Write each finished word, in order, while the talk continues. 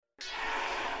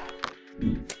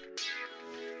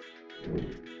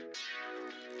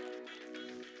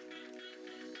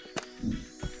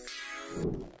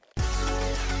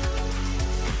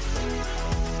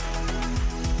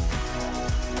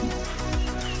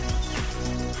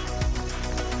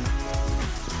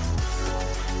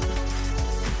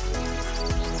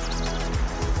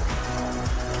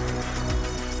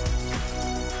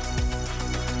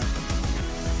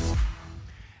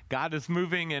God is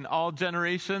moving in all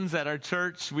generations at our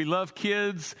church. We love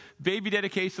kids. Baby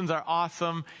dedications are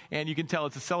awesome, and you can tell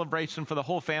it's a celebration for the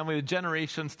whole family, the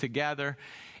generations together.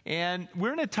 And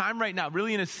we're in a time right now,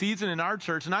 really in a season in our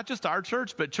church, not just our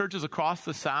church, but churches across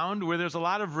the Sound, where there's a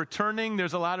lot of returning,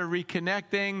 there's a lot of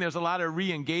reconnecting, there's a lot of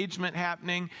re-engagement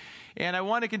happening. And I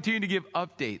want to continue to give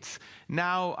updates.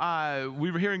 Now, we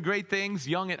were hearing great things.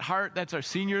 Young at Heart, that's our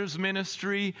seniors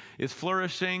ministry, is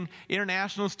flourishing.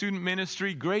 International student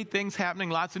ministry, great things happening.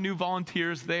 Lots of new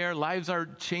volunteers there. Lives are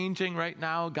changing right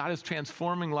now. God is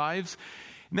transforming lives.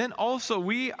 And then also,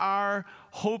 we are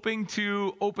hoping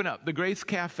to open up the Grace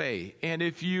Cafe. And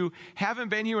if you haven't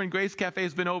been here when Grace Cafe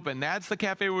has been open, that's the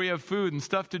cafe where we have food and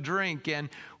stuff to drink. And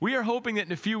we are hoping that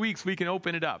in a few weeks we can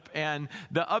open it up. And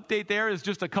the update there is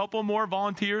just a couple more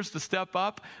volunteers to step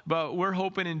up. But we're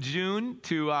hoping in June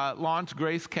to launch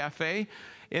Grace Cafe.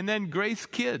 And then Grace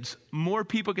Kids, more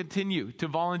people continue to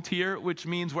volunteer, which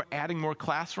means we're adding more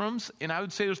classrooms. And I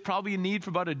would say there's probably a need for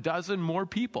about a dozen more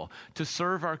people to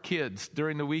serve our kids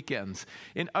during the weekends.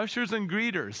 In ushers and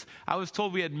greeters, I was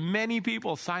told we had many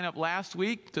people sign up last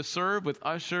week to serve with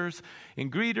ushers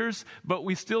and greeters, but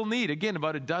we still need, again,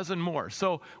 about a dozen more.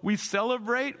 So we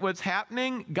celebrate what's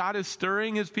happening. God is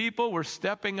stirring his people. We're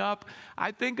stepping up.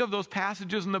 I think of those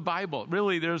passages in the Bible.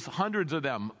 Really, there's hundreds of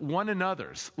them. One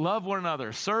another's. Love one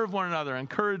another. Serve one another,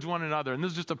 encourage one another. And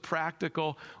this is just a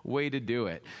practical way to do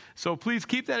it. So please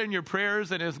keep that in your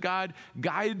prayers. And as God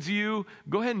guides you,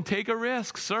 go ahead and take a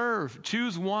risk. Serve.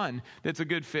 Choose one that's a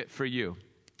good fit for you.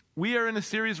 We are in a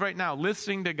series right now,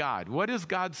 listening to God. What is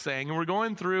God saying? And we're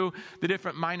going through the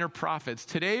different minor prophets.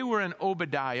 Today we're in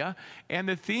Obadiah, and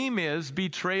the theme is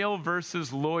betrayal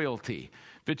versus loyalty.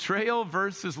 Betrayal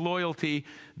versus loyalty.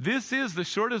 This is the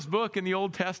shortest book in the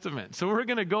Old Testament. So we're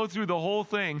going to go through the whole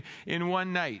thing in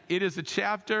one night. It is a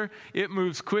chapter. It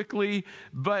moves quickly,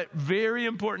 but very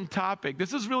important topic.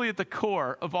 This is really at the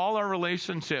core of all our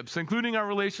relationships, including our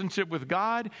relationship with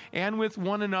God and with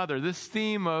one another. This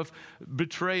theme of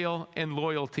betrayal and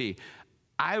loyalty.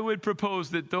 I would propose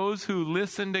that those who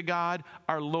listen to God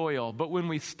are loyal, but when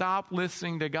we stop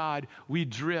listening to God, we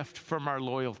drift from our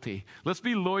loyalty. Let's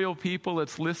be loyal people.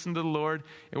 Let's listen to the Lord,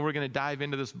 and we're going to dive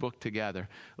into this book together.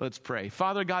 Let's pray.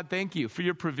 Father God, thank you for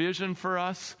your provision for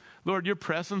us. Lord, your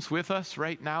presence with us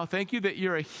right now. Thank you that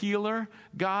you're a healer,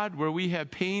 God, where we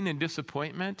have pain and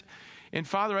disappointment. And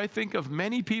Father, I think of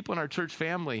many people in our church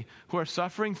family who are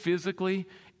suffering physically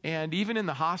and even in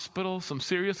the hospital, some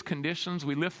serious conditions.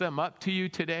 We lift them up to you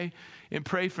today and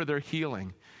pray for their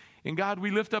healing. And God,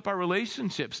 we lift up our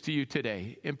relationships to you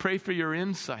today and pray for your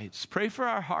insights. Pray for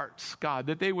our hearts, God,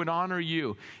 that they would honor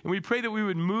you. And we pray that we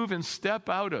would move and step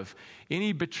out of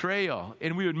any betrayal,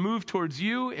 and we would move towards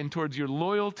you and towards your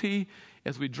loyalty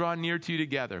as we draw near to you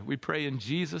together. We pray in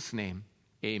Jesus' name,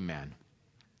 amen.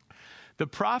 The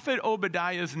prophet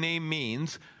Obadiah's name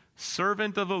means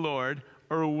servant of the Lord,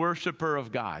 or a worshiper of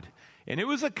God. And it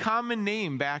was a common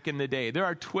name back in the day. There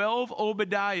are 12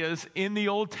 Obadiahs in the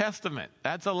Old Testament.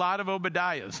 That's a lot of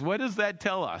Obadiahs. What does that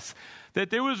tell us? That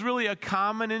there was really a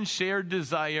common and shared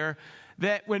desire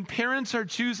that when parents are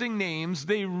choosing names,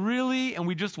 they really, and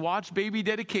we just watched baby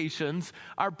dedications,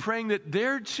 are praying that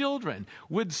their children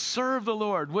would serve the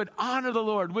Lord, would honor the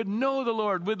Lord, would know the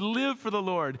Lord, would live for the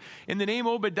Lord. And the name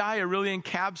Obadiah really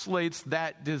encapsulates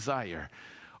that desire.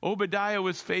 Obadiah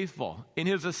was faithful in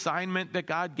his assignment that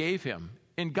God gave him.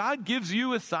 And God gives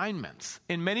you assignments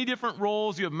in many different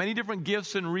roles. You have many different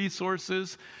gifts and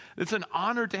resources. It's an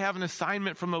honor to have an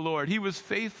assignment from the Lord. He was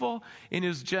faithful in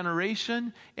his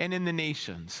generation and in the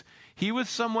nations. He was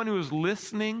someone who was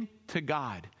listening to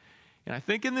God. And I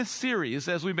think in this series,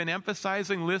 as we've been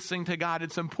emphasizing listening to God,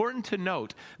 it's important to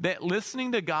note that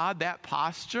listening to God, that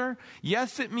posture,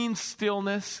 yes, it means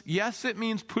stillness. Yes, it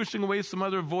means pushing away some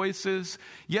other voices.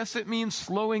 Yes, it means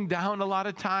slowing down a lot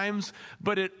of times.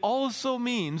 But it also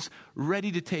means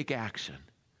ready to take action.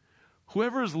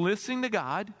 Whoever is listening to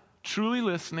God, truly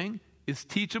listening, is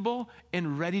teachable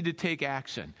and ready to take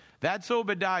action. That's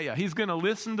Obadiah. He's going to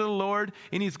listen to the Lord,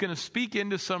 and he's going to speak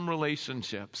into some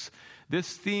relationships.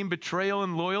 This theme, betrayal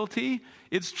and loyalty,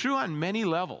 it's true on many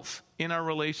levels in our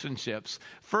relationships.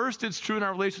 First, it's true in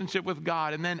our relationship with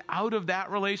God, and then out of that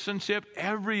relationship,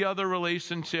 every other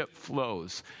relationship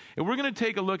flows. And we're going to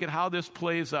take a look at how this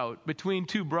plays out between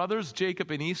two brothers,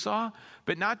 Jacob and Esau,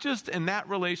 but not just in that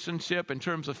relationship in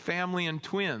terms of family and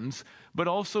twins, but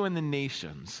also in the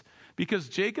nations. Because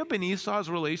Jacob and Esau's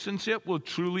relationship will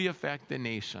truly affect the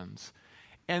nations.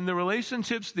 And the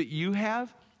relationships that you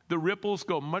have, the ripples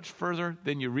go much further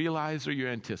than you realize or you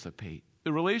anticipate.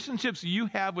 The relationships you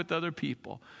have with other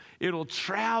people, it'll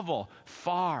travel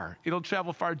far. It'll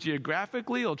travel far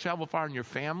geographically. It'll travel far in your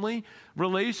family.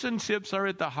 Relationships are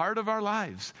at the heart of our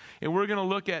lives. And we're going to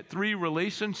look at 3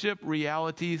 relationship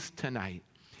realities tonight.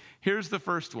 Here's the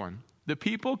first one. The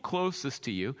people closest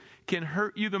to you can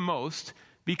hurt you the most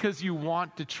because you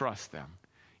want to trust them.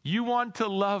 You want to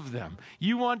love them.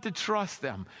 You want to trust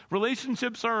them.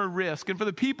 Relationships are a risk. And for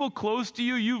the people close to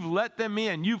you, you've let them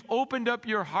in. You've opened up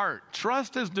your heart.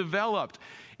 Trust has developed.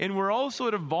 And we're also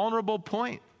at a vulnerable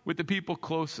point with the people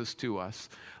closest to us.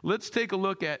 Let's take a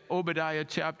look at Obadiah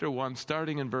chapter 1,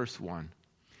 starting in verse 1.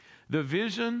 The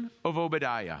vision of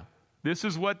Obadiah. This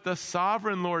is what the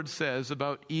sovereign Lord says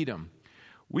about Edom.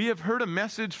 We have heard a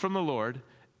message from the Lord.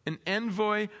 An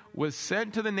envoy was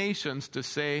sent to the nations to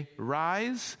say,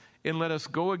 rise and let us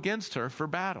go against her for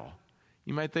battle.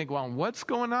 You might think, well, what's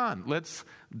going on? Let's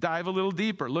dive a little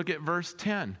deeper. Look at verse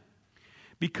 10.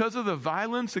 Because of the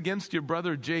violence against your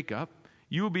brother Jacob,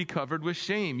 you will be covered with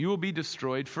shame. You will be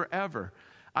destroyed forever.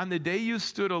 On the day you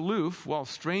stood aloof while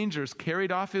strangers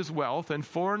carried off his wealth and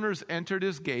foreigners entered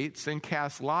his gates and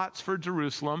cast lots for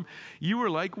Jerusalem, you were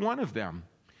like one of them.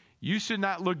 You should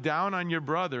not look down on your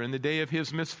brother in the day of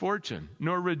his misfortune,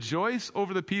 nor rejoice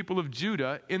over the people of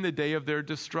Judah in the day of their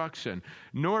destruction,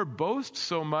 nor boast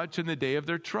so much in the day of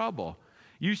their trouble.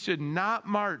 You should not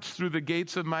march through the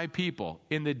gates of my people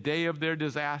in the day of their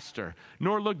disaster,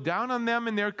 nor look down on them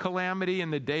in their calamity in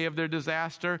the day of their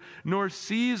disaster, nor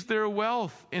seize their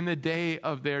wealth in the day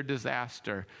of their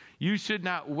disaster. You should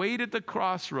not wait at the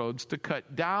crossroads to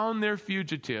cut down their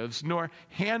fugitives, nor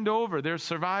hand over their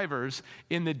survivors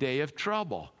in the day of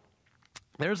trouble.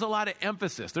 There's a lot of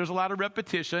emphasis, there's a lot of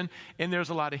repetition, and there's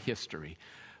a lot of history.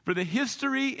 For the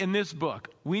history in this book,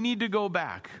 we need to go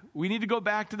back. We need to go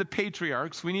back to the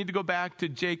patriarchs. We need to go back to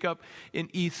Jacob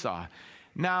and Esau.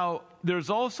 Now,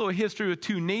 there's also a history with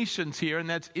 2 nations here, and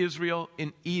that's Israel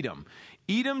and Edom.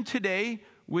 Edom today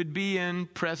would be in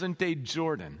present-day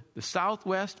Jordan, the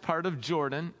southwest part of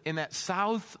Jordan, in that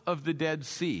south of the Dead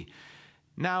Sea.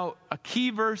 Now, a key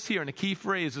verse here and a key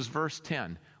phrase is verse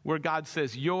 10, where God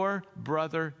says, your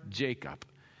brother Jacob.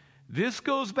 This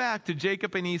goes back to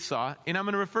Jacob and Esau, and I'm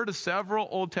going to refer to several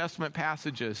Old Testament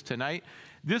passages tonight.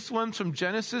 This one's from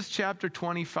Genesis chapter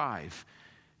 25.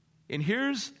 And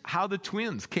here's how the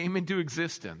twins came into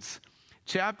existence.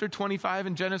 Chapter 25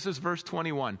 in Genesis, verse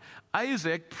 21.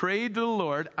 Isaac prayed to the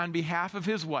Lord on behalf of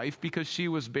his wife because she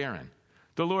was barren.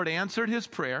 The Lord answered his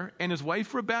prayer, and his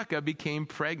wife Rebekah became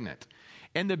pregnant.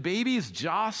 And the babies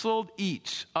jostled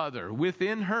each other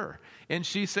within her. And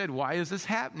she said, why is this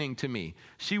happening to me?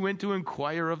 She went to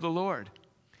inquire of the Lord.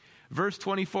 Verse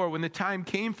 24, when the time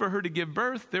came for her to give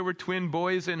birth, there were twin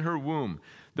boys in her womb.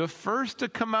 The first to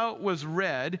come out was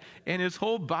red, and his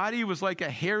whole body was like a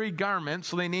hairy garment,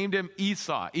 so they named him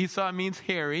Esau. Esau means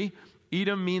hairy,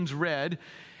 Edom means red.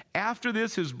 After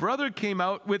this, his brother came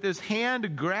out with his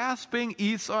hand grasping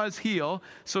Esau's heel,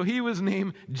 so he was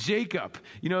named Jacob,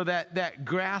 that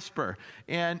grasper.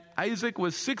 And Isaac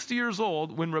was 60 years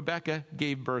old when Rebekah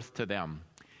gave birth to them.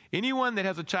 Anyone that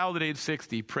has a child at age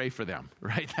 60, pray for them,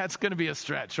 right? That's going to be a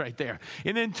stretch right there.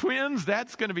 And then twins,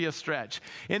 that's going to be a stretch.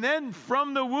 And then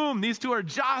from the womb, these two are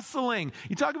jostling.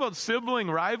 You talk about sibling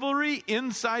rivalry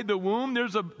inside the womb.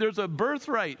 There's a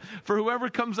birthright for whoever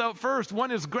comes out first.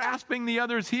 One is grasping the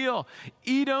other's heel.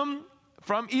 Edom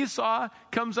from Esau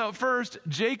comes out first.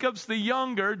 Jacob's the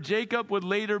younger. Jacob would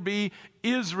later be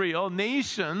Israel.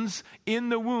 Nations in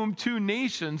the womb, 2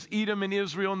 nations, Edom and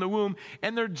Israel in the womb,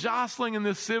 and they're jostling, and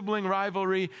the sibling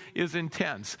rivalry is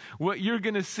intense. What you're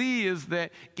going to see is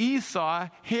that Esau,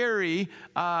 hairy,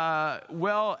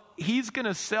 he's going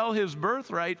to sell his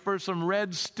birthright for some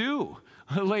red stew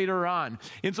later on.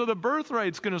 And so the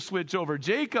birthright's going to switch over.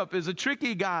 Jacob is a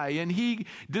tricky guy, and he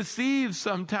deceives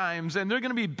sometimes, and they're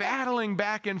going to be battling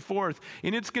back and forth,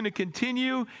 and it's going to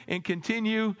continue and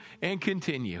continue and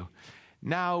continue.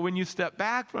 Now, when you step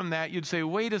back from that, you'd say,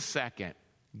 wait a second.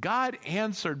 God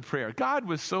answered prayer. God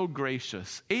was so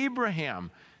gracious.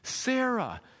 Abraham,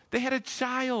 Sarah, they had a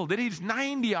child at age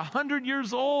 90, 100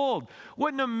 years old.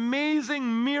 What an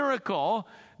amazing miracle.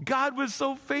 God was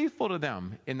so faithful to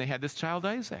them. And they had this child,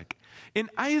 Isaac. And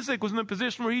Isaac was in the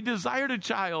position where he desired a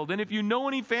child. And if you know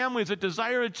any families that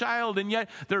desire a child and yet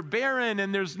they're barren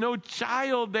and there's no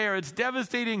child there, it's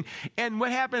devastating. And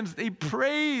what happens? They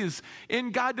praise,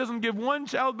 and God doesn't give one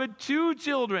child but two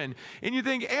children. And you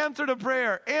think, answer to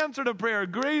prayer,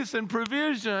 grace and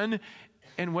provision.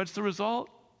 And what's the result?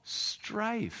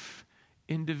 Strife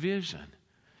and division.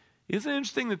 Isn't it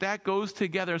interesting that goes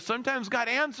together? Sometimes God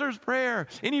answers prayer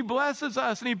and he blesses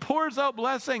us and he pours out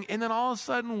blessing, and then all of a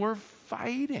sudden we're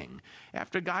fighting.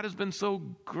 After God has been so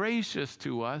gracious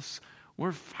to us,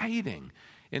 we're fighting.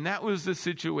 And that was the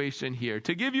situation here.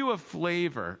 To give you a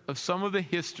flavor of some of the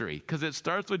history, because it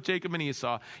starts with Jacob and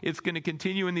Esau, it's going to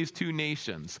continue in these two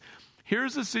nations.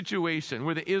 Here's a situation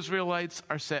where the Israelites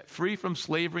are set free from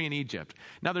slavery in Egypt.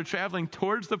 Now they're traveling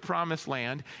towards the promised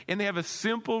land, and they have a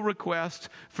simple request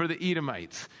for the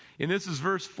Edomites. And this is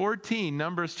verse 14,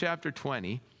 Numbers chapter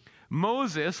 20.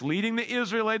 Moses, leading the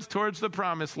Israelites towards the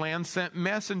promised land, sent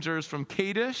messengers from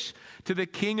Kadesh to the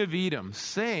king of Edom,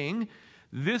 saying,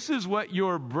 "This is what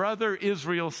your brother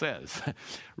Israel says."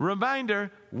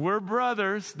 Reminder, we're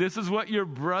brothers. This is what your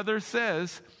brother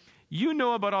says. You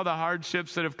know about all the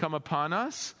hardships that have come upon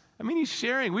us. I mean, he's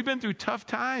sharing. We've been through tough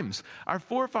times. Our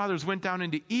forefathers went down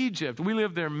into Egypt. We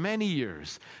lived there many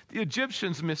years. The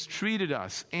Egyptians mistreated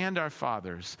us and our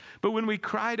fathers. But when we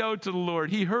cried out to the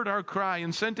Lord, he heard our cry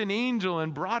and sent an angel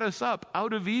and brought us up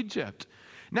out of Egypt.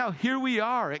 Now here we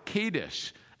are at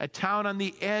Kadesh, a town on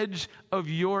the edge of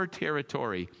your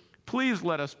territory. Please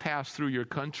let us pass through your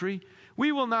country.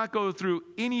 We will not go through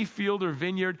any field or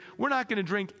vineyard. We're not going to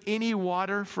drink any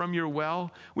water from your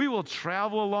well. We will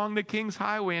travel along the king's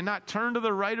highway and not turn to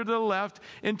the right or to the left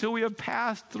until we have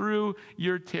passed through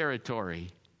your territory.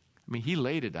 I mean, he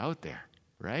laid it out there,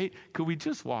 right? Could we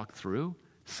just walk through?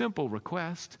 Simple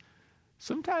request.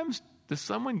 Sometimes, does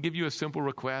someone give you a simple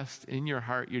request, and in your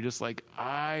heart you're just like,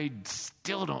 I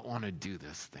still don't want to do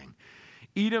this thing?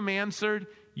 Edom answered,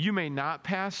 "You may not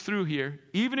pass through here.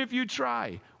 Even if you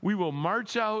try, we will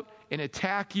march out and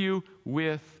attack you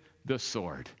with the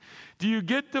sword." Do you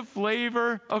get the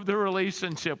flavor of the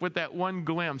relationship with that one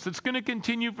glimpse? It's going to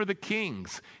continue for the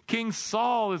kings. King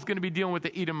Saul is going to be dealing with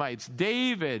the Edomites.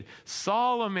 David,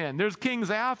 Solomon. There's kings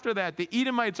after that. The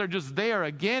Edomites are just there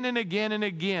again and again and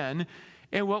again.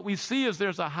 And what we see is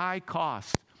there's a high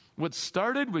cost. What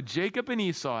started with Jacob and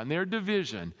Esau and their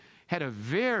division had a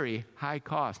very high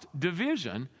cost.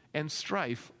 Division and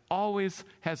strife always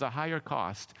has a higher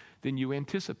cost than you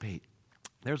anticipate.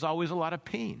 There's always a lot of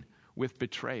pain with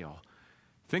betrayal.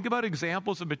 Think about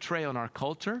examples of betrayal in our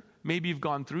culture. Maybe you've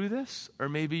gone through this, or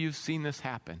maybe you've seen this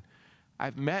happen.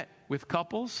 I've met with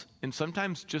couples, and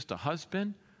sometimes just a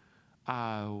husband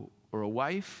or a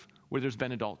wife, where there's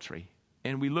been adultery.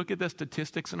 And we look at the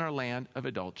statistics in our land of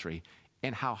adultery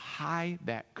and how high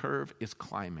that curve is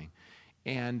climbing.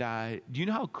 And do you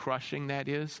know how crushing that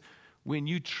is? When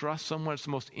you trust someone, it's the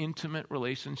most intimate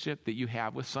relationship that you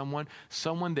have with someone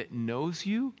that knows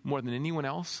you more than anyone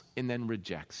else and then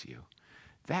rejects you.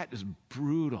 That is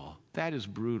brutal. That is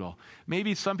brutal.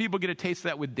 Maybe some people get a taste of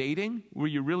that with dating, where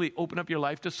you really open up your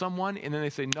life to someone and then they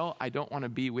say, "No, I don't want to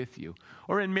be with you."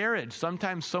 Or in marriage,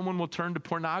 sometimes someone will turn to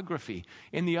pornography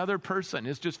and the other person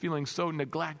is just feeling so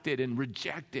neglected and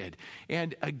rejected.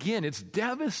 And again, it's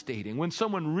devastating when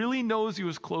someone really knows you,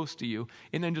 is close to you,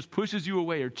 and then just pushes you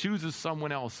away or chooses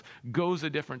someone else, goes a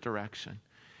different direction.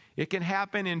 It can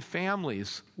happen in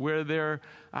families where there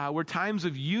were times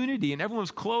of unity and everyone's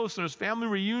close and there's family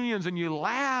reunions and you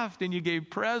laughed and you gave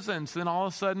presents, and all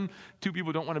of a sudden 2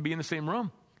 people don't want to be in the same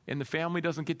room and the family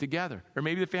doesn't get together. Or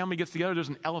maybe the family gets together, there's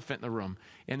an elephant in the room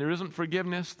and there isn't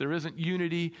forgiveness, there isn't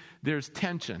unity, there's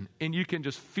tension, and you can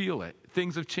just feel it.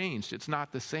 Things have changed. It's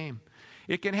not the same.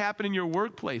 It can happen in your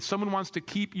workplace. Someone wants to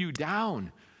keep you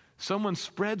down. Someone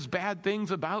spreads bad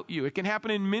things about you. It can happen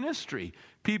in ministry.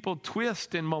 People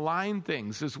twist and malign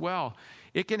things as well.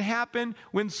 It can happen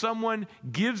when someone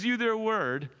gives you their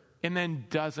word and then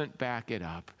doesn't back it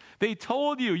up. They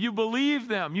told you, you believed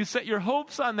them, you set your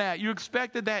hopes on that, you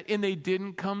expected that, and they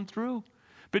didn't come through.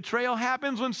 Betrayal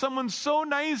happens when someone's so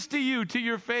nice to you, to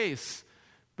your face,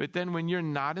 but then when you're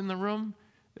not in the room,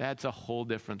 that's a whole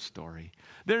different story.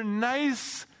 They're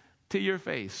nice to your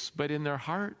face, but in their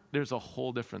heart, there's a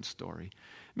whole different story.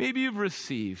 Maybe you've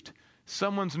received,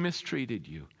 someone's mistreated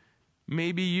you.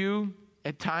 Maybe you,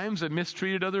 at times, have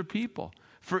mistreated other people.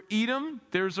 For Edom,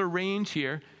 there's a range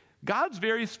here. God's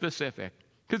very specific.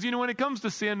 Because, when it comes to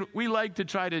sin, we like to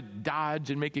try to dodge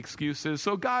and make excuses.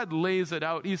 So God lays it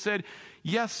out. He said,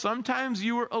 yes, sometimes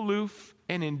you were aloof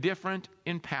and indifferent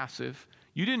and passive.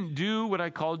 You didn't do what I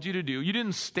called you to do. You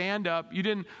didn't stand up. You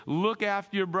didn't look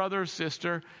after your brother or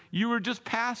sister. You were just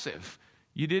passive.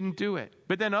 You didn't do it.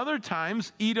 But then other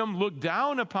times, Edom looked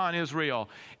down upon Israel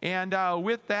and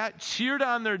with that cheered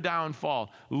on their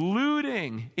downfall,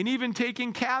 looting and even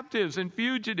taking captives and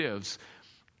fugitives.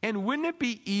 And wouldn't it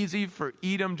be easy for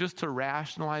Edom just to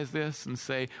rationalize this and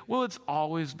say, well, it's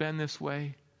always been this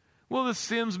way. Well, the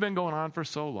sin's been going on for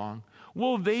so long.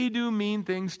 Well, they do mean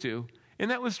things too. And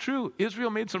that was true.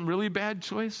 Israel made some really bad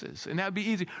choices, and that would be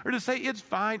easy. Or to say, it's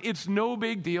fine, it's no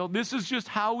big deal. This is just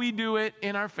how we do it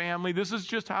in our family. This is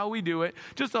just how we do it.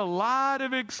 Just a lot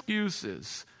of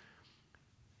excuses.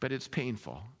 But it's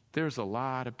painful. There's a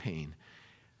lot of pain.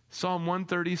 Psalm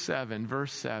 137,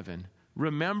 verse 7.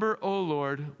 Remember, O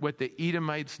Lord, what the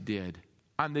Edomites did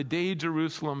on the day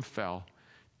Jerusalem fell.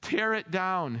 Tear it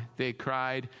down, they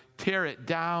cried. Tear it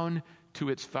down to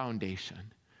its foundation.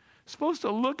 Supposed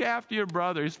to look after your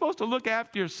brother. You're supposed to look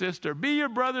after your sister. Be your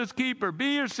brother's keeper.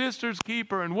 Be your sister's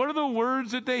keeper. And what are the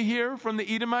words that they hear from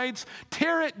the Edomites?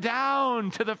 Tear it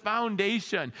down to the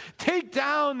foundation. Take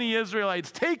down the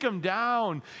Israelites. Take them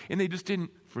down. And they just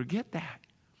didn't forget that.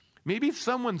 Maybe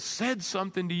someone said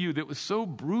something to you that was so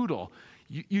brutal.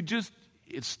 It's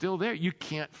still there. You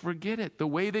can't forget it. The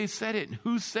way they said it and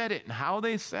who said it and how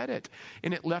they said it.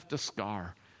 And it left a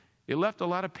scar. It left a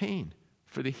lot of pain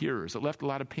for the hearers. It left a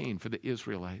lot of pain for the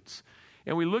Israelites.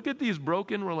 And we look at these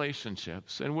broken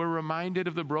relationships, and we're reminded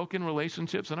of the broken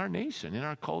relationships in our nation, in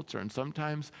our culture, and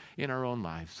sometimes in our own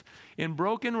lives. And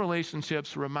broken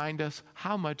relationships remind us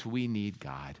how much we need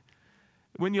God.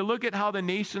 When you look at how the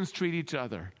nations treat each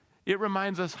other, it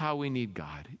reminds us how we need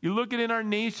God. You look at in our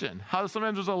nation, how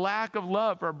sometimes there's a lack of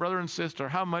love for our brother and sister,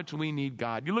 how much we need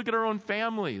God. You look at our own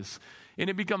families, and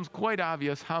it becomes quite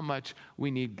obvious how much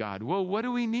we need God. Well, what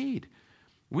do we need?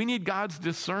 We need God's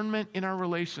discernment in our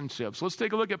relationships. Let's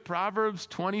take a look at Proverbs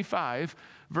 25,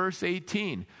 verse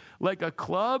 18. Like a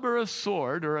club or a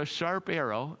sword or a sharp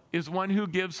arrow is one who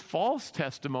gives false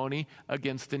testimony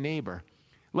against a neighbor.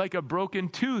 Like a broken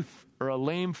tooth or a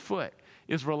lame foot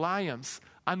is reliance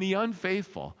on the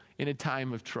unfaithful in a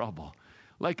time of trouble.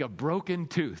 Like a broken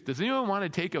tooth. Does anyone want to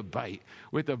take a bite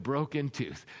with a broken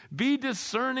tooth? Be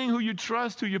discerning who you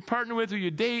trust, who you partner with, who you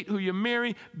date, who you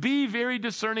marry. Be very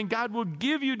discerning. God will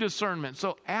give you discernment.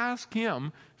 So ask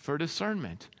him for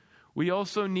discernment. We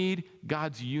also need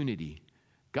God's unity.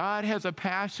 God has a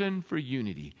passion for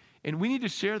unity, and we need to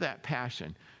share that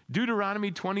passion. Deuteronomy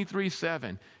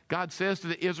 23:7. God says to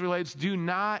the Israelites, do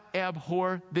not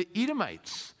abhor the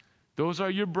Edomites. Those are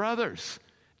your brothers.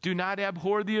 Do not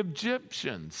abhor the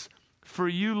Egyptians, for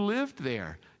you lived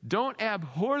there. Don't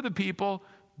abhor the people,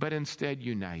 but instead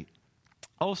unite.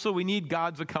 Also, we need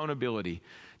God's accountability.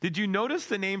 Did you notice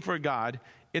the name for God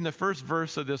in the first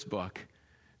verse of this book?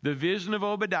 The vision of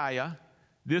Obadiah.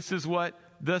 This is what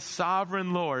the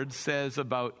sovereign Lord says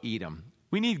about Edom.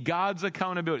 We need God's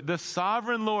accountability. The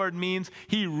sovereign Lord means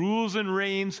he rules and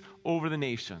reigns over the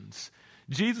nations.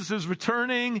 Jesus is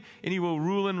returning, and he will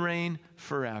rule and reign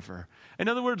forever. In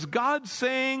other words, God's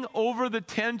saying over the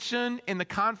tension and the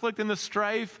conflict and the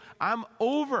strife, I'm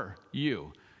over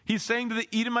you. He's saying to the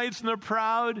Edomites and their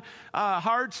proud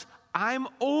hearts, I'm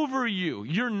over you.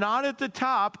 You're not at the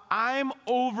top. I'm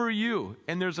over you.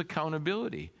 And there's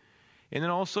accountability. And then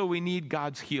also we need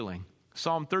God's healing.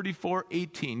 Psalm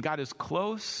 34:18, God is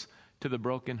close to the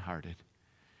brokenhearted.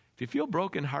 If you feel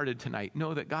brokenhearted tonight,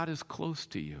 know that God is close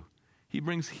to you. He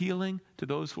brings healing to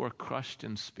those who are crushed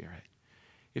in spirit.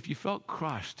 If you felt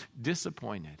crushed,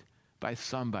 disappointed by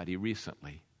somebody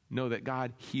recently, know that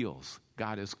God heals.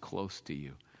 God is close to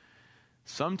you.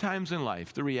 Sometimes in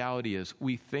life, the reality is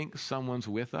we think someone's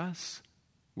with us.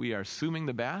 We are assuming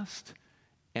the best,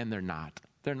 and they're not.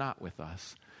 They're not with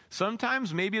us.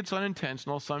 Sometimes maybe it's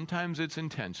unintentional. Sometimes it's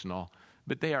intentional.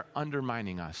 But they are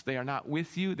undermining us. They are not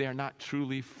with you. They are not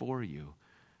truly for you.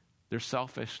 There's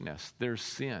selfishness, there's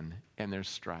sin, and there's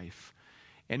strife.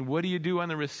 And what do you do on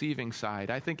the receiving side?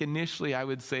 I think initially I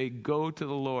would say go to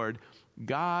the Lord.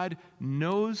 God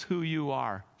knows who you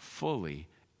are fully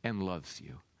and loves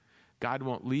you. God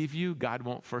won't leave you. God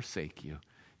won't forsake you.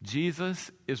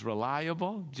 Jesus is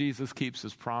reliable. Jesus keeps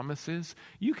his promises.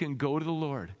 You can go to the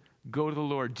Lord. Go to the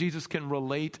Lord. Jesus can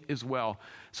relate as well.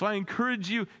 So I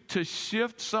encourage you to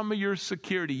shift some of your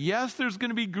security. Yes, there's going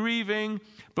to be grieving,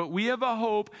 but we have a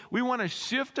hope. We want to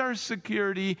shift our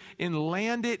security and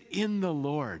land it in the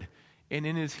Lord and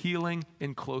in his healing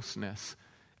and closeness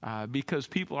because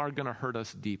people are going to hurt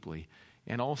us deeply.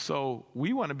 And also,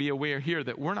 we want to be aware here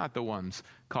that we're not the ones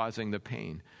causing the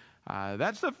pain.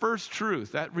 That's the first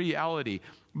truth, that reality.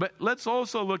 But let's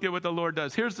also look at what the Lord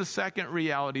does. Here's the second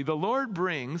reality. The Lord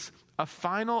brings a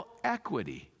final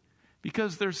equity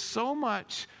because there's so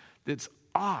much that's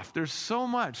off. There's so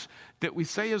much that we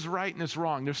say is right and is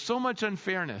wrong. There's so much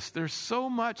unfairness. There's so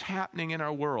much happening in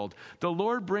our world. The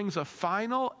Lord brings a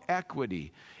final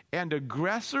equity, and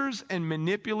aggressors and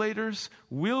manipulators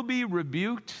will be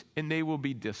rebuked and they will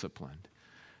be disciplined.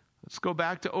 Let's go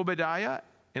back to Obadiah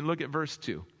and look at verse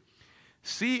 2.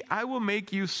 See, I will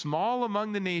make you small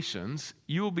among the nations.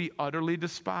 You will be utterly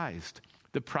despised.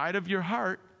 The pride of your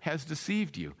heart has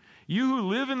deceived you. You who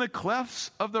live in the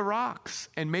clefts of the rocks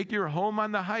and make your home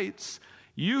on the heights,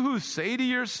 you who say to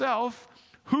yourself,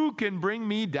 who can bring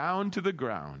me down to the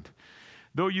ground?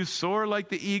 Though you soar like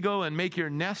the eagle and make your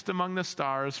nest among the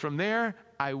stars, from there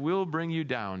I will bring you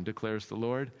down, declares the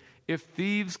Lord. If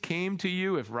thieves came to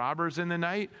you, if robbers in the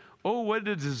night, oh, what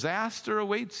a disaster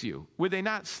awaits you. Would they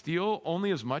not steal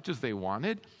only as much as they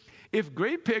wanted? If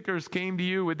grape pickers came to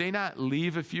you, would they not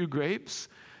leave a few grapes?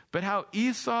 But how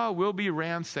Esau will be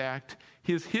ransacked,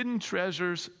 his hidden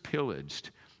treasures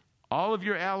pillaged. All of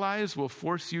your allies will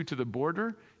force you to the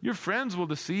border. Your friends will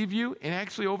deceive you and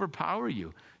actually overpower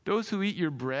you. Those who eat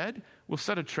your bread will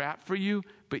set a trap for you,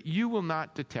 but you will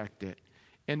not detect it.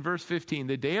 In verse 15,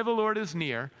 the day of the Lord is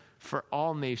near for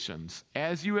all nations.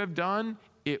 As you have done,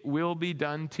 it will be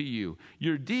done to you.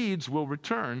 Your deeds will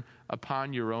return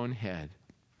upon your own head.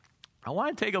 I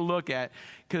want to take a look at,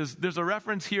 because there's a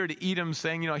reference here to Edom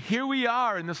saying, here we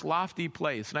are in this lofty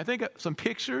place. And I think some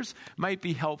pictures might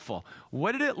be helpful.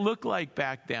 What did it look like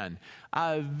back then?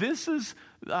 These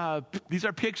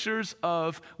are pictures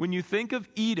of when you think of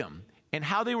Edom and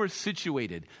how they were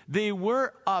situated. They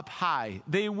were up high.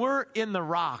 They were in the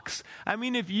rocks. I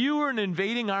mean, if you were an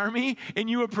invading army and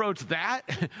you approached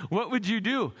that, what would you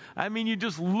do? I mean, you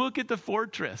just look at the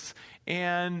fortress.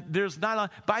 And there's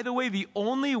by the way, the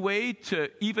only way to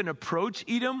even approach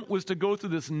Edom was to go through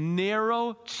this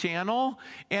narrow channel,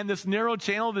 and this narrow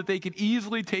channel that they could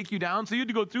easily take you down. So you had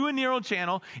to go through a narrow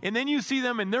channel, and then you see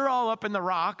them, and they're all up in the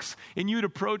rocks, and you'd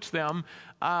approach them.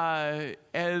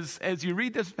 As you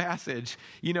read this passage,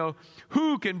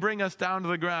 who can bring us down to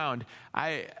the ground?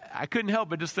 I couldn't help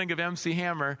but just think of MC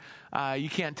Hammer. You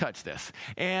can't touch this.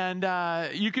 And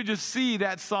you could just see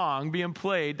that song being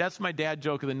played. That's my dad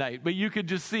joke of the night. But you could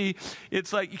just see,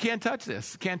 it's like, you can't touch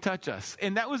this. Can't touch us.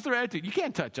 And that was their attitude. You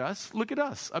can't touch us. Look at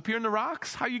us. Up here in the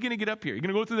rocks? How are you going to get up here? You're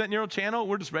going to go through that narrow channel?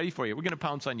 We're just ready for you. We're going to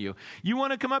pounce on you. You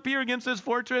want to come up here against this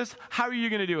fortress? How are you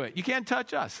going to do it? You can't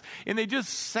touch us. And they just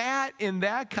sat in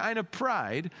that kind of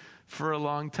pride for a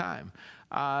long time.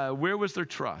 Where was their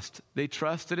trust? They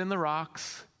trusted in the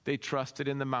rocks. They trusted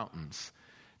in the mountains.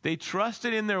 They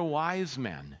trusted in their wise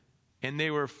men, and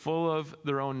they were full of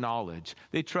their own knowledge.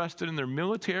 They trusted in their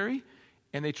military,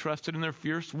 and they trusted in their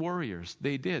fierce warriors.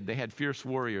 They did. They had fierce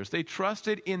warriors. They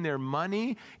trusted in their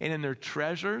money and in their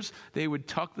treasures. They would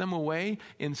tuck them away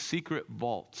in secret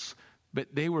vaults. But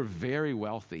they were very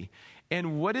wealthy.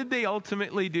 And what did they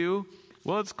ultimately do?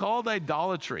 Well, it's called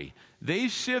idolatry. They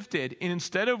shifted, and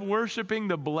instead of worshiping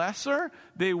the blesser,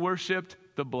 they worshiped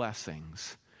the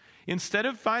blessings. Instead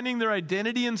of finding their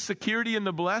identity and security in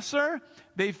the blesser,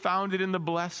 they found it in the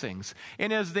blessings.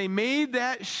 And as they made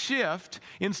that shift,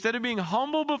 instead of being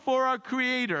humble before our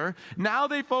Creator, now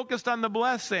they focused on the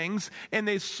blessings, and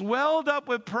they swelled up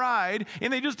with pride,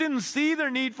 and they just didn't see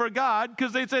their need for God,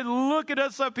 because they said, look at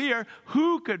us up here.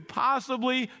 Who could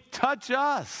possibly touch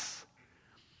us?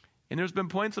 And there's been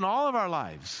points in all of our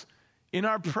lives. In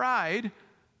our pride,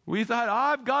 we thought,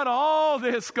 I've got all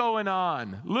this going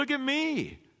on. Look at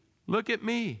me. Look at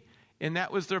me. And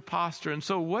that was their posture. And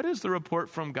so what is the report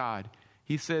from God?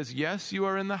 He says, yes, you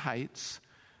are in the heights,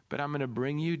 but I'm going to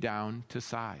bring you down to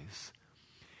size.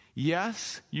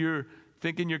 Yes, you're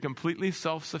thinking you're completely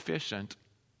self-sufficient,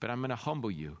 but I'm going to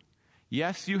humble you.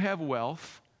 Yes, you have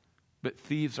wealth, but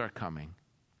thieves are coming.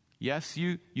 Yes,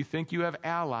 you think you have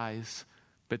allies,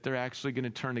 but they're actually going to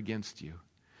turn against you.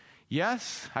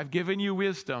 Yes, I've given you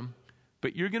wisdom,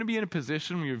 but you're going to be in a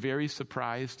position where you're very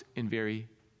surprised and very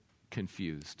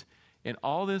confused. And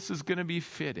all this is going to be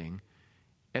fitting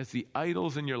as the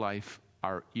idols in your life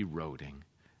are eroding.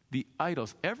 The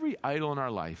idols, every idol in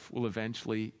our life will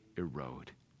eventually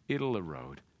erode. It'll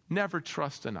erode. Never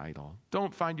trust an idol.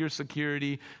 Don't find your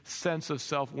security, sense of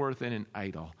self-worth in an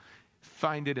idol.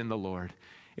 Find it in the Lord.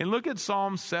 And look at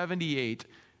Psalm 78.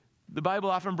 The Bible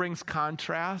often brings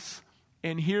contrasts.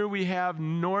 And here we have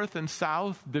north and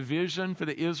south division for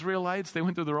the Israelites. They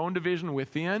went through their own division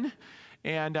within.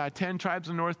 And 10 tribes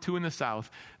in the north, 2 in the south.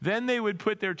 Then they would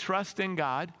put their trust in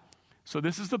God. So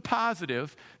this is the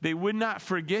positive. They would not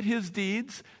forget his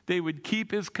deeds. They would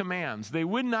keep his commands. They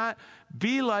would not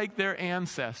be like their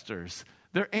ancestors.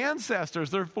 Their ancestors,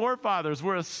 their forefathers,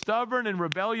 were a stubborn and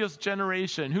rebellious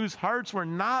generation whose hearts were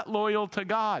not loyal to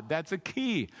God. That's a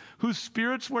key. Whose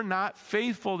spirits were not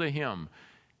faithful to him.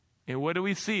 And what do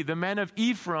we see? The men of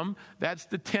Ephraim, that's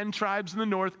the 10 tribes in the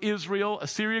north, Israel.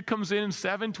 Assyria comes in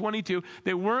 722.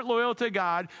 They weren't loyal to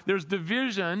God. There's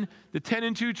division, the 10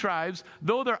 and 2 tribes.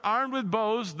 Though they're armed with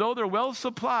bows, though they're well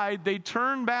supplied, they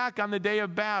turn back on the day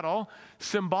of battle,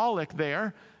 symbolic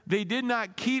there. They did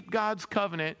not keep God's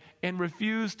covenant and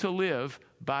refused to live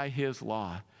by his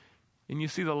law. And you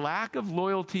see, the lack of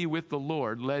loyalty with the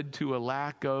Lord led to a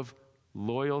lack of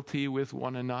loyalty with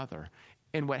one another.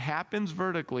 And what happens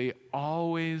vertically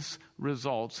always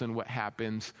results in what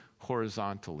happens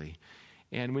horizontally.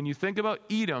 And when you think about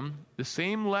Edom, the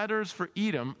same letters for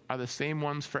Edom are the same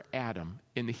ones for Adam.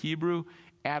 In the Hebrew,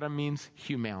 Adam means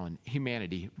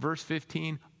humanity. Verse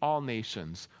 15, all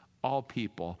nations, all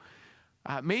people.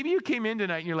 Maybe you came in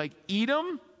tonight and you're like,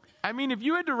 Edom? I mean, if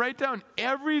you had to write down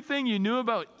everything you knew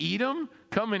about Edom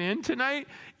coming in tonight,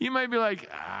 you might be like,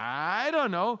 I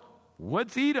don't know.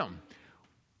 What's Edom?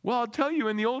 Well, I'll tell you,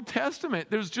 in the Old Testament,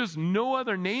 there's just no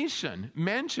other nation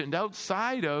mentioned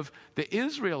outside of the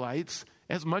Israelites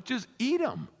as much as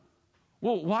Edom.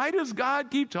 Well, why does God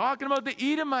keep talking about the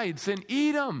Edomites and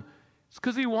Edom? It's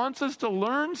because he wants us to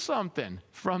learn something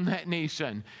from that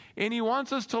nation. And he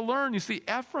wants us to learn, you see,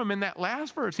 Ephraim in that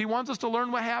last verse, he wants us to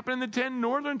learn what happened in the 10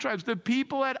 northern tribes. The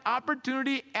people had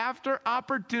opportunity after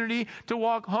opportunity to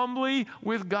walk humbly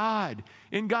with God.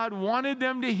 And God wanted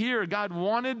them to hear. God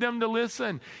wanted them to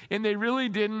listen. And they really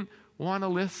didn't want to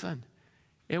listen.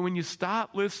 And when you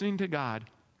stop listening to God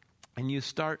and you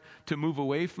start to move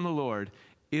away from the Lord,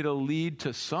 it'll lead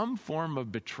to some form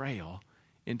of betrayal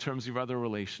in terms of other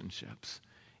relationships.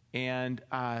 And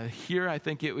here I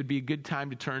think it would be a good time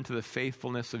to turn to the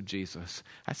faithfulness of Jesus.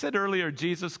 I said earlier,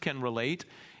 Jesus can relate.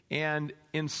 And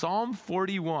in Psalm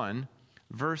 41,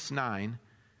 verse 9,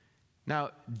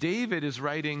 now David is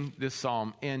writing this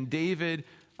psalm, and David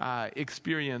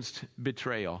experienced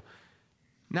betrayal.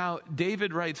 Now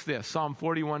David writes this, Psalm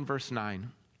 41, verse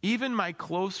 9, even my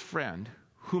close friend,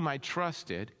 whom I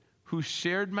trusted, who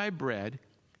shared my bread,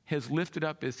 has lifted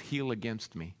up his heel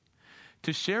against me.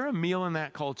 To share a meal in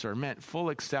that culture meant full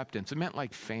acceptance. It meant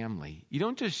like family. You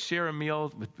don't just share a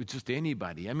meal with just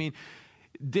anybody. I mean,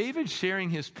 David sharing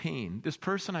his pain, this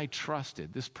person I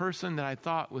trusted, this person that I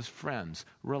thought was friends,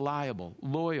 reliable,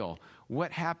 loyal.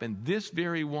 What happened? This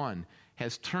very one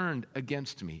has turned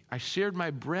against me. I shared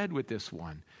my bread with this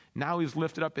one. Now he's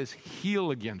lifted up his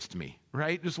heel against me,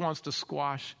 right? Just wants to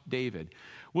squash David.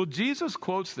 Well, Jesus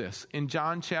quotes this in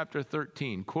John chapter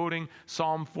 13, quoting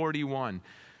Psalm 41.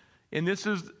 And this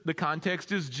is, the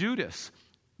context is Judas.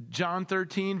 John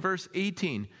 13, verse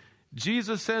 18.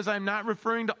 Jesus says, I'm not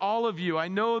referring to all of you. I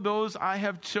know those I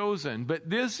have chosen, but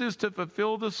this is to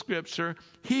fulfill the scripture.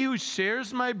 He who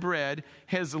shares my bread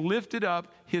has lifted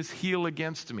up his heel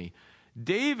against me.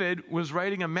 David was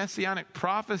writing a messianic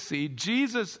prophecy.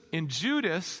 Jesus and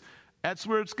Judas, that's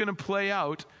where it's going to play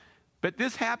out. But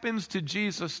this happens to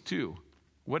Jesus too.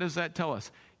 What does that tell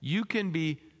us? You can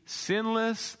be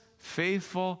sinless,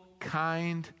 faithful,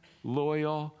 kind,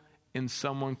 loyal, and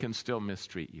someone can still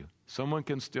mistreat you. Someone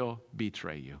can still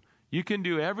betray you. You can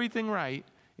do everything right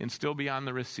and still be on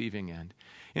the receiving end.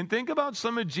 And think about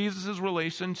some of Jesus'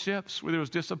 relationships where there was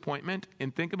disappointment,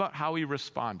 and think about how he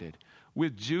responded.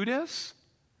 With Judas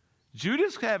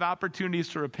had opportunities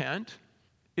to repent.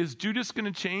 Is Judas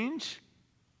going to change?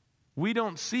 We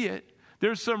don't see it.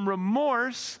 There's some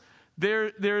remorse.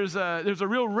 There's a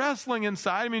real wrestling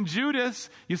inside. I mean, Judas,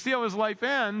 you see how his life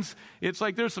ends. It's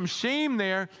like there's some shame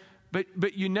there,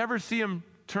 but you never see him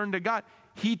turn to God.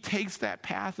 He takes that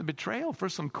path of betrayal for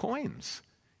some coins.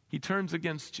 He turns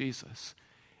against Jesus.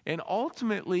 And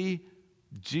ultimately,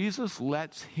 Jesus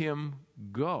lets him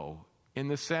go in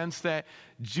the sense that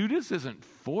Judas isn't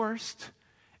forced.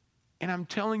 And I'm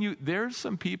telling you, there's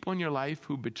some people in your life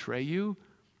who betray you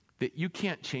that you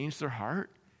can't change their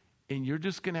heart, and you're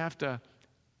just going to have to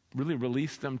really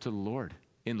release them to the Lord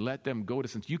and let them go to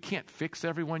sin. You can't fix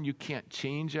everyone. You can't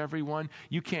change everyone.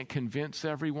 You can't convince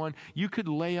everyone. You could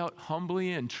lay out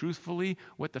humbly and truthfully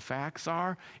what the facts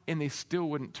are, and they still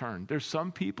wouldn't turn. There's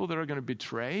some people that are going to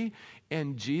betray,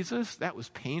 and Jesus, that was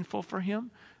painful for him,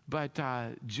 but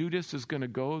Judas is going to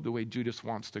go the way Judas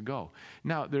wants to go.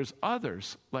 Now, there's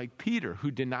others, like Peter, who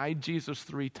denied Jesus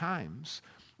 3 times.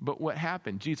 But what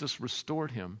happened? Jesus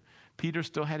restored him. Peter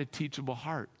still had a teachable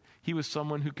heart. He was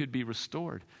someone who could be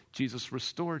restored. Jesus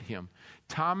restored him.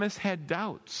 Thomas had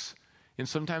doubts. And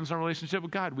sometimes in our relationship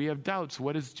with God, we have doubts.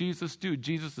 What does Jesus do?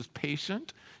 Jesus is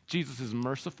patient. Jesus is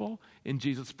merciful. And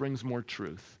Jesus brings more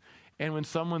truth. And when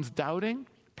someone's doubting,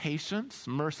 patience,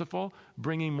 merciful,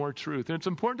 bringing more truth. And it's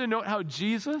important to note how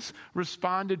Jesus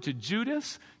responded to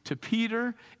Judas, to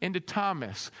Peter, and to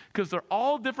Thomas, because they're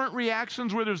all different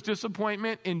reactions where there's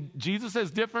disappointment, and Jesus has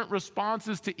different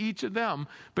responses to each of them.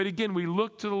 But again, we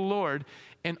look to the Lord,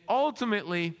 and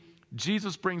ultimately,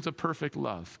 Jesus brings a perfect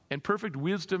love and perfect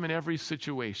wisdom in every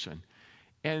situation.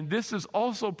 And this is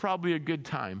also probably a good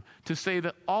time to say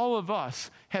that all of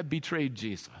us have betrayed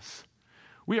Jesus.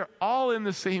 We are all in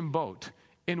the same boat.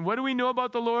 And what do we know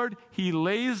about the Lord? He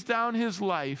lays down his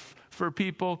life for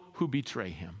people who betray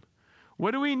him.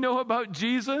 What do we know about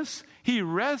Jesus? He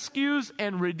rescues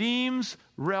and redeems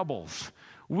rebels.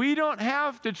 We don't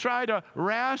have to try to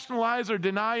rationalize or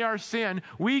deny our sin.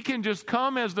 We can just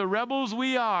come as the rebels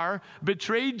we are,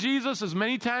 betray Jesus as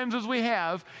many times as we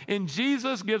have, and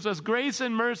Jesus gives us grace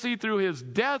and mercy through his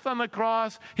death on the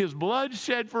cross, his blood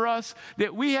shed for us,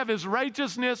 that we have his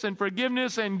righteousness and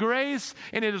forgiveness and grace,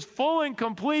 and it is full and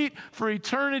complete for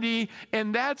eternity,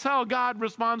 and that's how God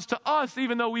responds to us.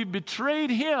 Even though we've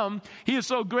betrayed him, he is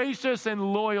so gracious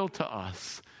and loyal to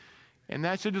us. And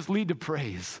that should just lead to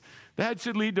praise. That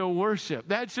should lead to worship.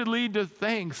 That should lead to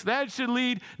thanks. That should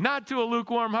lead not to a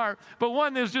lukewarm heart, but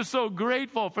one that's just so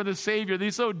grateful for the Savior.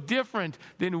 He's so different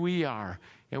than we are,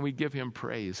 and we give him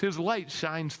praise. His light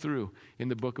shines through in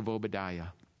the book of Obadiah.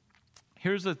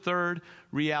 Here's the third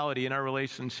reality in our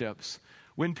relationships.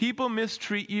 When people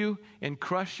mistreat you and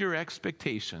crush your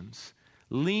expectations,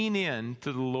 lean in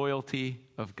to the loyalty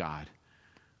of God.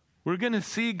 We're going to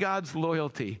see God's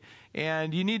loyalty,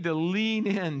 and you need to lean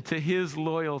in to his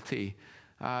loyalty.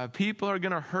 People are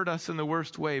going to hurt us in the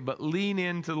worst way, but lean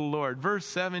into the Lord. Verse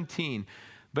 17,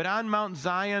 but on Mount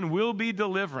Zion will be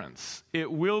deliverance.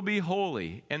 It will be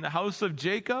holy, and the house of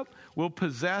Jacob will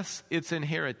possess its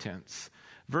inheritance.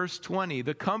 Verse 20,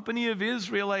 the company of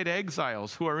Israelite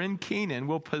exiles who are in Canaan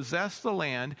will possess the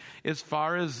land as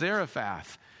far as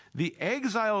Zarephath. The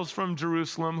exiles from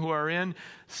Jerusalem who are in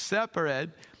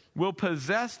Sepharad will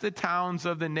possess the towns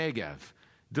of the Negev.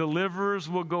 Deliverers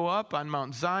will go up on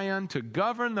Mount Zion to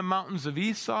govern the mountains of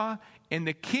Esau, and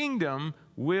the kingdom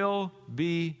will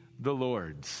be the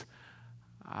Lord's.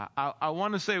 I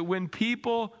want to say, when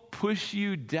people push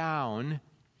you down,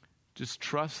 just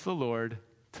trust the Lord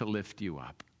to lift you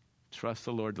up. Trust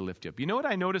the Lord to lift you up. You know what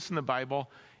I notice in the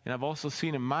Bible, and I've also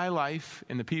seen in my life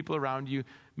and the people around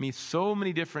me so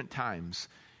many different times,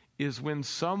 is when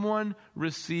someone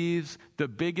receives the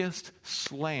biggest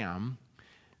slam,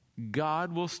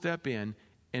 God will step in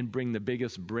and bring the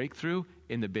biggest breakthrough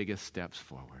and the biggest steps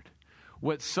forward.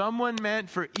 What someone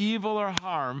meant for evil or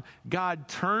harm, God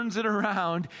turns it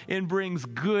around and brings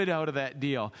good out of that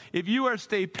deal. If you are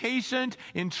stay patient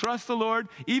and trust the Lord,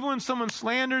 even when someone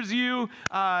slanders you,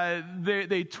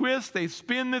 they twist, they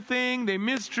spin the thing, they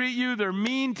mistreat you, they're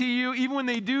mean to you, even when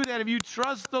they do that, if you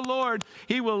trust the Lord,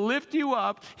 he will lift you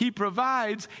up, he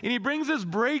provides, and he brings this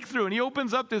breakthrough, and he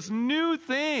opens up this new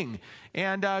thing.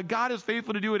 And God is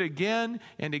faithful to do it again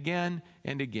and again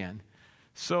and again.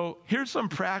 So here's some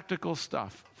practical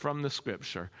stuff from the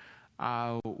scripture.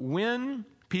 When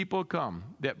people come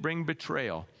that bring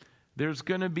betrayal, there's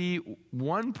going to be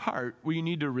one part where you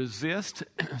need to resist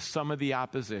some of the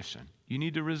opposition. You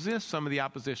need to resist some of the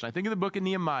opposition. I think of the book of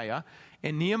Nehemiah,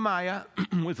 and Nehemiah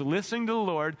was listening to the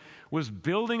Lord, was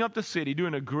building up the city,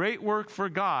 doing a great work for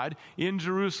God in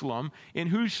Jerusalem. And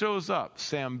who shows up?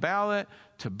 Sanballat,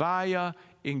 Tobiah,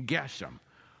 and Geshem.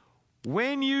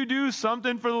 When you do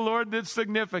something for the Lord that's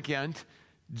significant,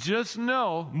 just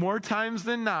know, more times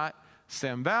than not,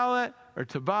 Sanballat or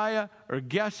Tobiah or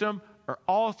Geshem or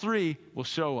all three will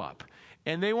show up.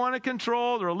 And they want to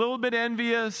control, they're a little bit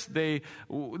envious,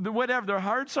 whatever, their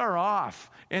hearts are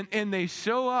off. And they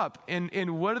show up,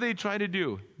 and what do they try to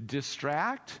do?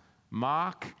 Distract,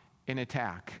 mock, and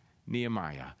attack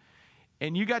Nehemiah.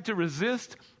 And you got to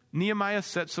resist. Nehemiah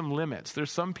set some limits.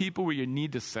 There's some people where you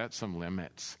need to set some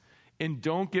limits. And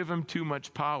don't give him too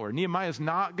much power. Nehemiah's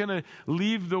not going to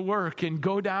leave the work and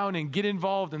go down and get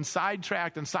involved and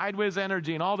sidetracked and sideways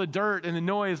energy and all the dirt and the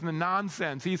noise and the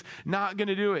nonsense. He's not going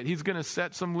to do it. He's going to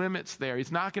set some limits there.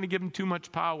 He's not going to give him too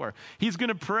much power. He's going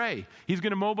to pray. He's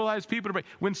going to mobilize people to pray.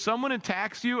 When someone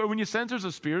attacks you, or when you sense there's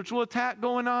a spiritual attack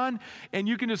going on, and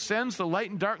you can just sense the light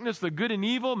and darkness, the good and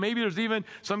evil, maybe there's even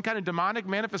some kind of demonic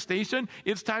manifestation,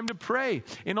 it's time to pray.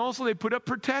 And also they put up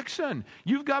protection.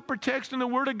 You've got protection in the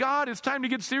Word of God. It's time to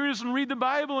get serious and read the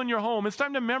Bible in your home. It's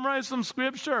time to memorize some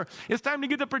scripture. It's time to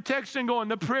get the protection going,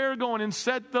 the prayer going, and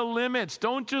set the limits.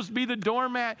 Don't just be the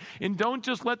doormat, and don't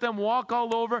just let them walk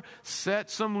all over. Set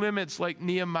some limits like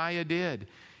Nehemiah did.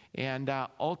 And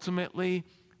ultimately,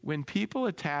 when people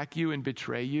attack you and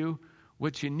betray you,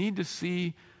 what you need to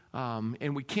see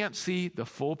and we can't see the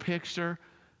full picture,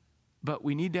 but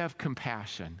we need to have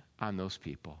compassion on those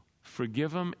people.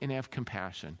 Forgive them and have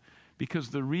compassion. Because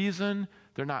the reason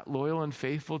they're not loyal and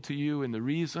faithful to you, and the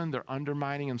reason they're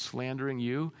undermining and slandering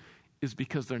you, is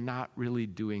because they're not really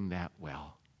doing that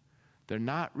well. They're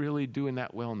not really doing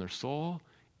that well in their soul,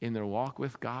 in their walk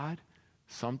with God.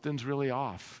 Something's really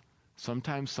off.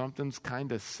 Sometimes something's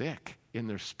kind of sick in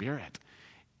their spirit.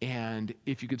 And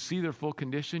if you could see their full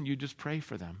condition, you just pray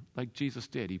for them, like Jesus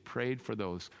did. He prayed for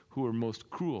those who were most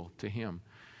cruel to him.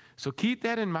 So keep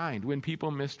that in mind when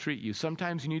people mistreat you.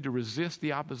 Sometimes you need to resist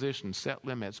the opposition, set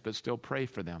limits, but still pray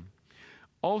for them.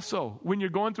 Also, when you're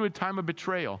going through a time of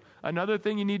betrayal, another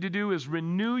thing you need to do is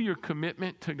renew your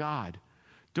commitment to God.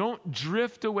 Don't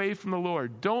drift away from the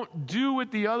Lord. Don't do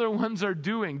what the other ones are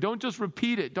doing. Don't just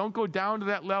repeat it. Don't go down to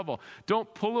that level.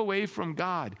 Don't pull away from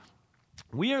God.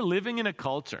 We are living in a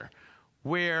culture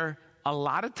where a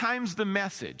lot of times the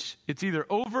message, it's either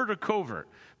overt or covert,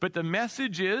 but the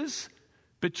message is,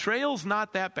 betrayal's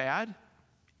not that bad.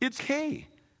 It's, hey,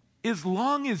 as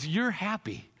long as you're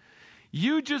happy.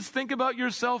 You just think about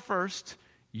yourself first.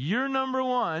 You're number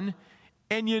one.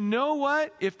 And you know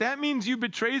what? If that means you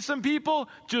betray some people,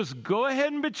 just go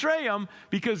ahead and betray them,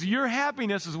 because your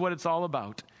happiness is what it's all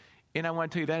about. And I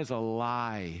want to tell you, that is a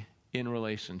lie in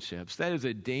relationships. That is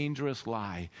a dangerous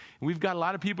lie. And we've got a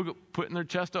lot of people putting their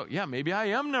chest out. Yeah, maybe I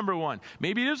am number one.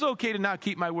 Maybe it is okay to not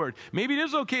keep my word. Maybe it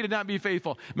is okay to not be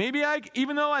faithful. Maybe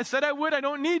even though I said I would, I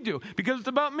don't need to, because it's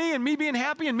about me and me being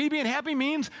happy, and me being happy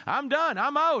means I'm done.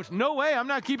 I'm out. No way. I'm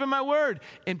not keeping my word.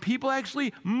 And people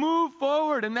actually move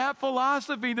forward in that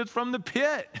philosophy that's from the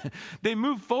pit. They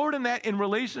move forward in that in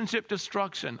relationship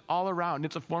destruction all around.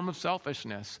 It's a form of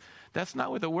selfishness. That's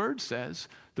not what the word says.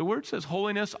 The word says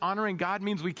holiness, honoring God,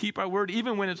 means we keep our word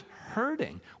even when it's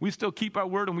hurting. We still keep our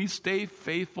word and we stay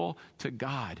faithful to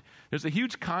God. There's a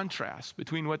huge contrast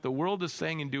between what the world is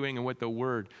saying and doing and what the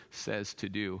word says to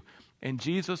do. And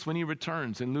Jesus, when he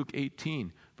returns in Luke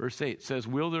 18, verse 8, says,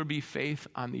 will there be faith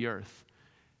on the earth?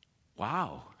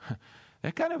 Wow.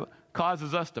 That kind of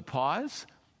causes us to pause.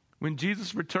 When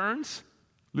Jesus returns,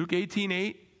 Luke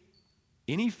 18:8,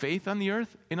 any faith on the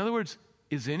earth? In other words,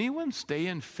 is anyone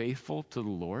staying faithful to the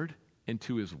Lord and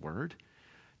to his word?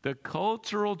 The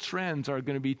cultural trends are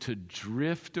going to be to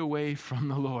drift away from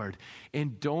the Lord,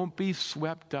 and don't be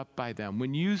swept up by them.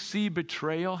 When you see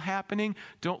betrayal happening,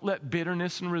 don't let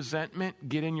bitterness and resentment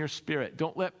get in your spirit.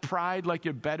 Don't let pride, like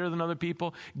you're better than other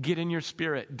people, get in your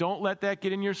spirit. Don't let that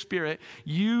get in your spirit.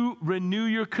 You renew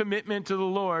your commitment to the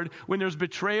Lord. When there's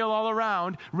betrayal all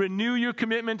around, renew your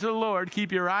commitment to the Lord.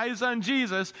 Keep your eyes on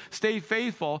Jesus. Stay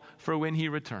faithful for when he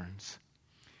returns.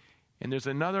 And there's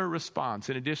another response.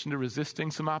 In addition to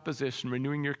resisting some opposition,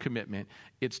 renewing your commitment,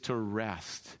 it's to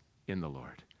rest in the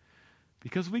Lord.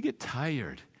 Because we get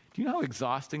tired. Do you know how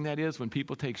exhausting that is when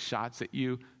people take shots at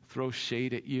you, throw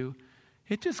shade at you?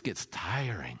 It just gets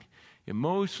tiring.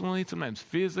 Emotionally, sometimes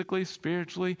physically,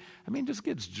 spiritually. It just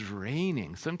gets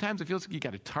draining. Sometimes it feels like you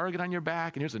got a target on your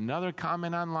back, and here's another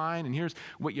comment online, and here's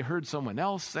what you heard someone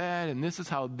else said, and this is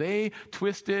how they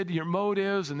twisted your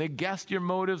motives, and they guessed your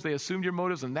motives, they assumed your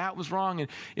motives, and that was wrong, and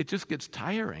it just gets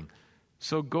tiring.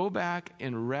 So go back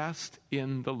and rest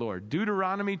in the Lord.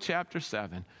 Deuteronomy chapter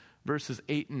 7, verses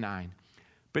 8 and 9.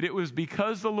 But it was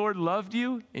because the Lord loved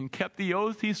you and kept the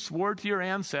oath he swore to your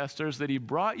ancestors that he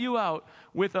brought you out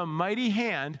with a mighty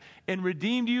hand and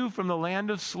redeemed you from the land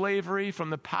of slavery, from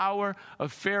the power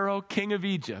of Pharaoh, king of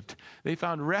Egypt. They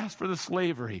found rest for the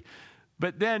slavery.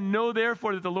 But then know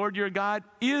therefore that the Lord your God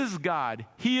is God.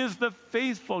 He is the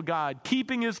faithful God,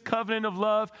 keeping his covenant of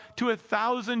love to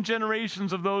 1,000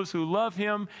 generations of those who love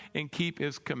him and keep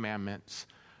his commandments.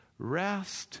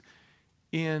 Rest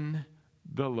in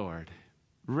the Lord.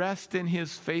 Rest in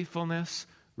his faithfulness.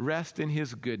 Rest in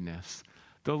his goodness.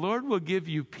 The Lord will give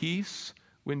you peace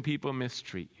when people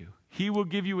mistreat you. He will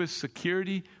give you his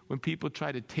security when people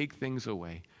try to take things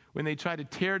away. When they try to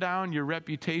tear down your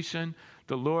reputation,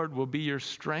 the Lord will be your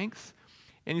strength.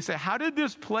 And you say, how did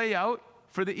this play out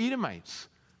for the Edomites?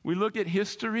 We look at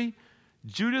history.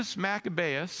 Judas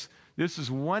Maccabeus, this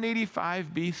is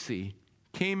 185 BC,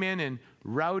 came in and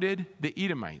routed the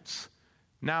Edomites.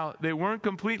 Now, they weren't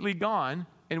completely gone,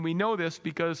 and we know this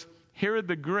because Herod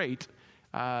the Great,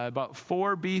 about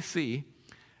 4 BC,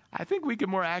 I think we could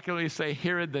more accurately say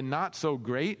Herod the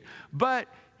Not-So-Great, but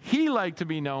he liked to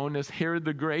be known as Herod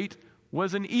the Great,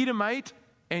 was an Edomite,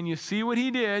 and you see what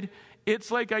he did. It's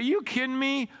like, are you kidding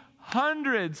me?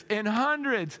 Hundreds and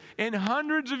hundreds and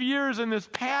hundreds of years in this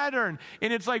pattern,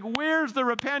 and it's like, where's the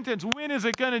repentance? When is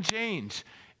it going to change?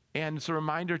 And it's a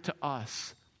reminder to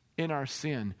us in our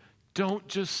sin. Don't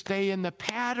just stay in the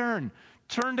pattern.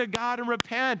 turn to God and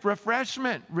repent,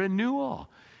 refreshment, renewal.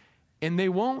 And they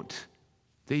won't.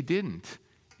 They didn't.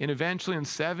 And eventually in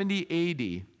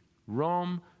 70 AD,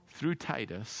 Rome, through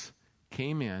Titus,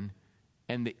 came in,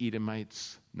 and the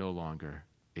Edomites no longer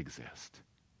exist.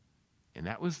 And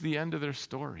that was the end of their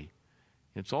story.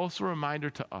 It's also a reminder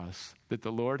to us that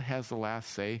the Lord has the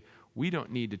last say. We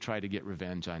don't need to try to get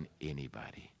revenge on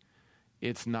anybody.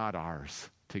 It's not ours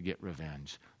to get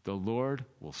revenge. The Lord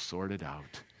will sort it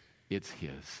out. It's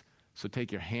his. So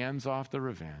take your hands off the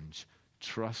revenge.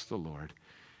 Trust the Lord.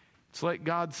 It's like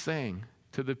God saying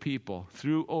to the people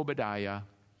through Obadiah,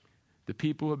 the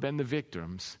people who have been the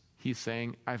victims, he's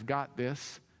saying, I've got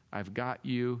this, I've got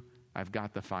you, I've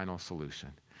got the final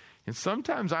solution. And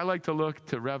sometimes I like to look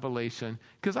to Revelation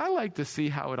because I like to see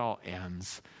how it all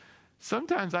ends.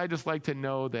 Sometimes I just like to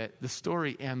know that the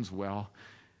story ends well.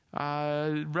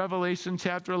 Revelation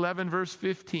chapter 11, verse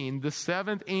 15, the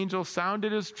seventh angel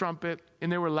sounded his trumpet,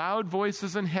 and there were loud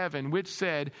voices in heaven, which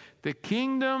said, the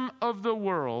kingdom of the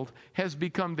world has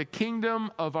become the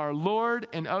kingdom of our Lord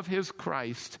and of his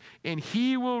Christ, and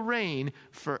he will reign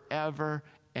forever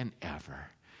and ever.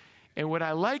 And what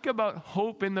I like about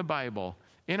hope in the Bible,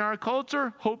 in our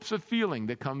culture, hope's a feeling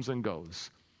that comes and goes.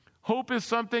 Hope is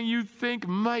something you think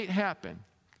might happen.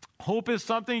 Hope is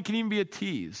something that can even be a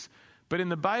tease. But in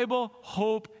the Bible,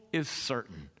 hope is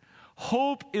certain.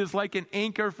 Hope is like an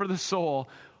anchor for the soul.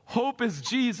 Hope is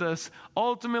Jesus.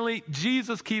 Ultimately,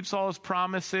 Jesus keeps all his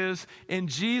promises, and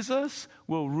Jesus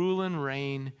will rule and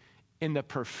reign in the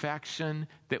perfection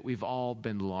that we've all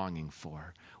been longing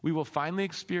for. We will finally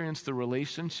experience the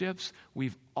relationships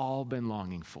we've all been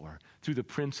longing for through the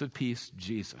Prince of Peace,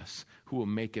 Jesus, who will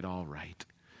make it all right.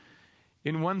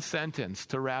 In one sentence,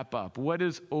 to wrap up, what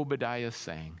is Obadiah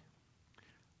saying?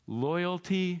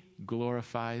 Loyalty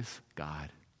glorifies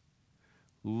God.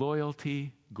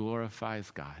 Loyalty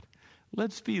glorifies God.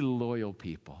 Let's be loyal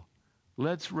people.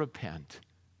 Let's repent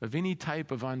of any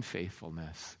type of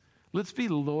unfaithfulness. Let's be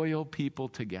loyal people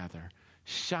together,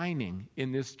 shining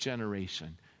in this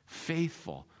generation,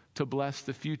 faithful to bless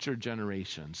the future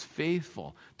generations,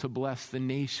 faithful to bless the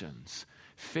nations,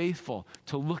 faithful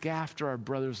to look after our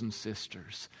brothers and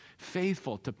sisters,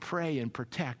 faithful to pray and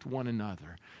protect one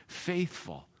another,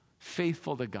 faithful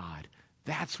to God.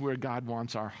 That's where God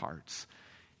wants our hearts.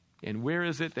 And where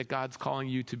is it that God's calling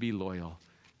you to be loyal?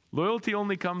 Loyalty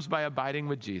only comes by abiding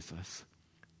with Jesus.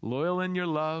 Loyal in your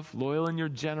love, loyal in your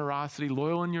generosity,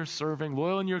 loyal in your serving,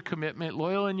 loyal in your commitment,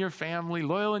 loyal in your family,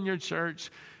 loyal in your church.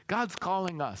 God's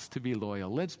calling us to be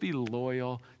loyal. Let's be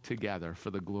loyal together for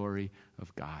the glory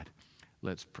of God.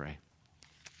 Let's pray.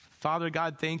 Father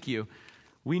God, thank you.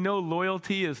 We know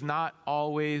loyalty is not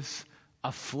always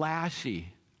a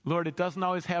flashy. Lord, it doesn't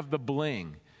always have the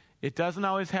bling. It doesn't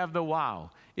always have the wow.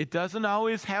 It doesn't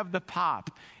always have the pop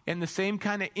and the same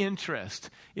kind of interest.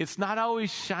 It's not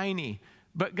always shiny.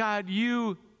 But God,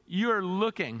 you are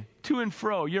looking to and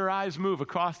fro. Your eyes move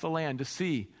across the land to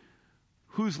see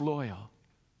who's loyal.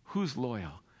 Who's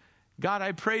loyal? God,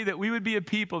 I pray that we would be a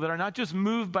people that are not just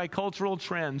moved by cultural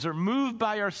trends or moved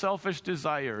by our selfish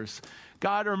desires.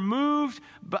 God, are moved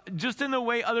just in the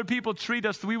way other people treat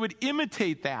us, that we would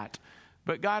imitate that.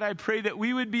 But God, I pray that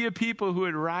we would be a people who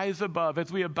would rise above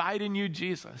as we abide in you,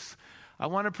 Jesus. I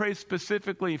want to pray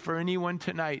specifically for anyone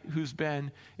tonight who's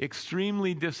been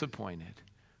extremely disappointed,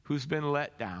 who's been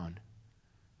let down,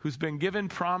 who's been given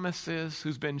promises,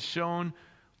 who's been shown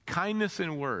kindness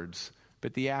in words,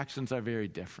 but the actions are very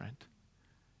different.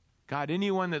 God,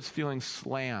 anyone that's feeling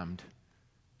slammed,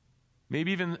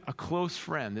 maybe even a close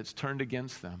friend that's turned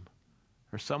against them,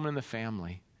 or someone in the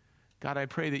family, God, I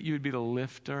pray that you would be the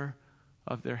lifter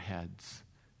of their heads.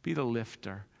 Be the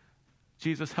lifter.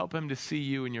 Jesus, help them to see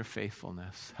you in your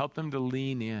faithfulness. Help them to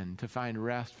lean in, to find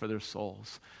rest for their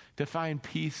souls, to find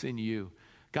peace in you.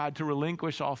 God, to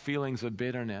relinquish all feelings of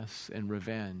bitterness and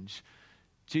revenge.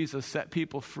 Jesus, set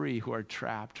people free who are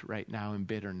trapped right now in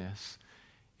bitterness.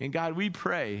 And God, we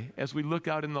pray as we look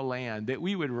out in the land that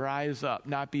we would rise up,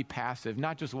 not be passive,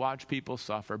 not just watch people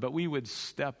suffer, but we would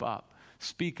step up.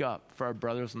 Speak up for our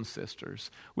brothers and sisters.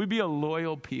 We'd be a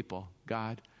loyal people,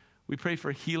 God. We pray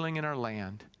for healing in our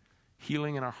land,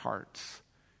 healing in our hearts,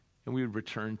 and we would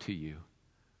return to you.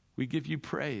 We give you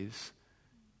praise.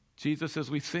 Jesus,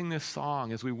 as we sing this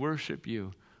song, as we worship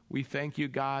you, we thank you,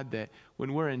 God, that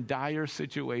when we're in dire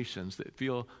situations that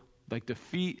feel like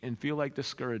defeat and feel like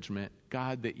discouragement,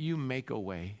 God, that you make a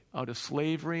way. Out of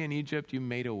slavery in Egypt, you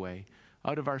made a way.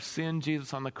 Out of our sin,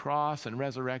 Jesus, on the cross and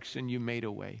resurrection, you made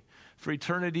a way. For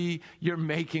eternity, you're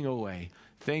making a way.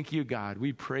 Thank you, God.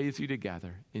 We praise you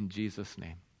together. In Jesus'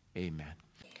 name, amen.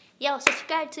 Yo,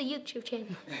 subscribe to YouTube channel.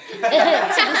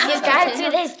 Subscribe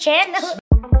to this channel.